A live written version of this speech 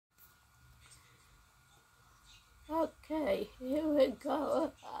Okay, here we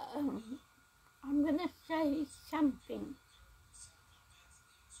go. I'm gonna say something.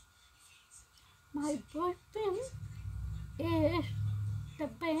 My boyfriend is the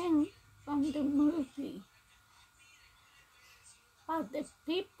band from the movie, but the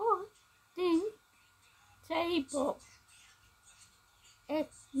people think Sable.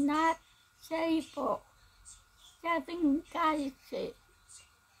 It's not Sable. 7 guys.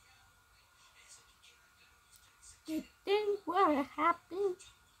 The thing what happened,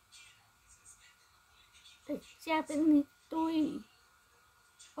 the 73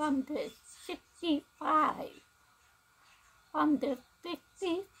 from the 65, from the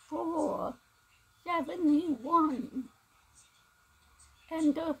 54, 71,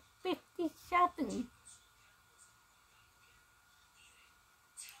 and the 57.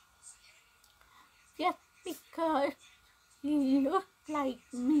 Just because he looked like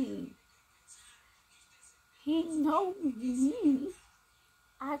me, he knows me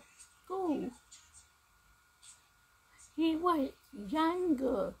at school. He was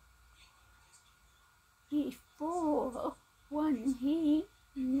younger before when he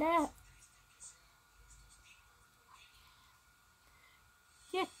left.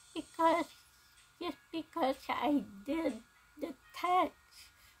 Just because I did the test,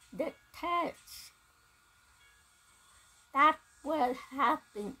 that's what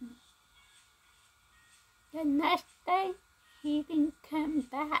happened. The next day, he didn't come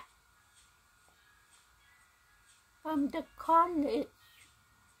back from the college,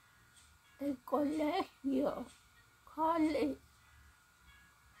 the colegio college,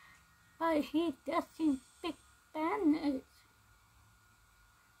 but he doesn't speak Spanish.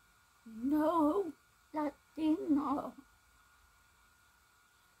 No Latino.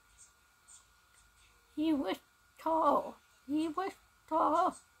 He was tall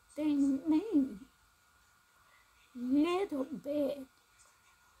than me, little bit.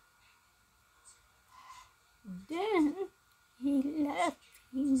 Then he left,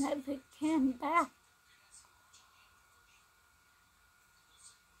 he never came back.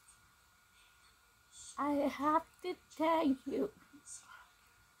 I have to tell you,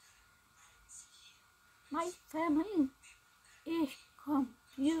 my family is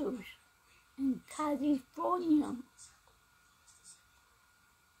confused in California.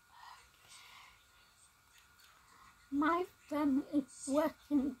 My family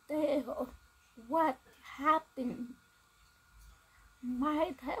wasn't there. What happened?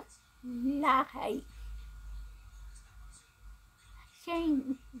 Might have lied,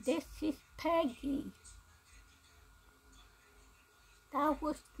 saying this is Peggy. That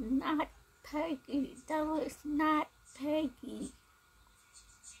was not Peggy. That was not Peggy.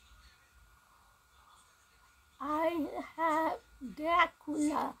 I have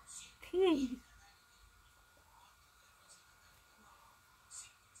Dracula teeth.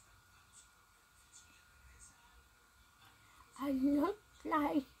 I look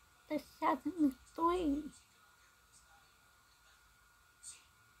like the 73.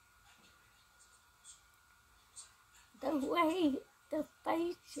 The way the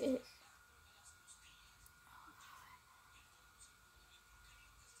faces.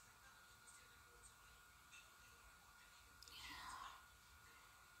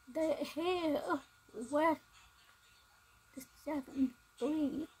 The hair was the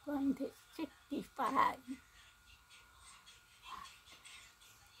 73 from the 65.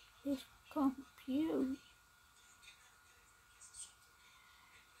 It's confused.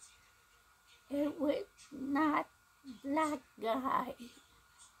 It was not black guy.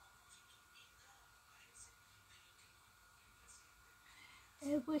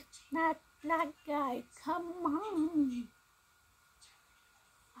 It was not black guy. Come on.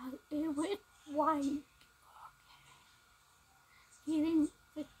 It was white. He didn't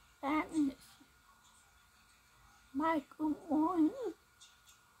speak Spanish. Michael Moore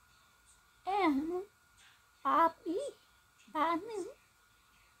and Bobby Bannon.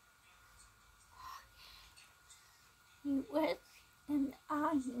 He was an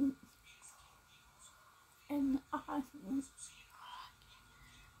army.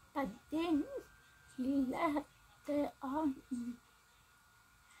 But then he left the army.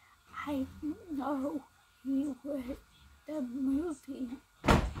 I didn't know he was the movie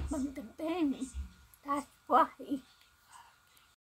from the band. That's why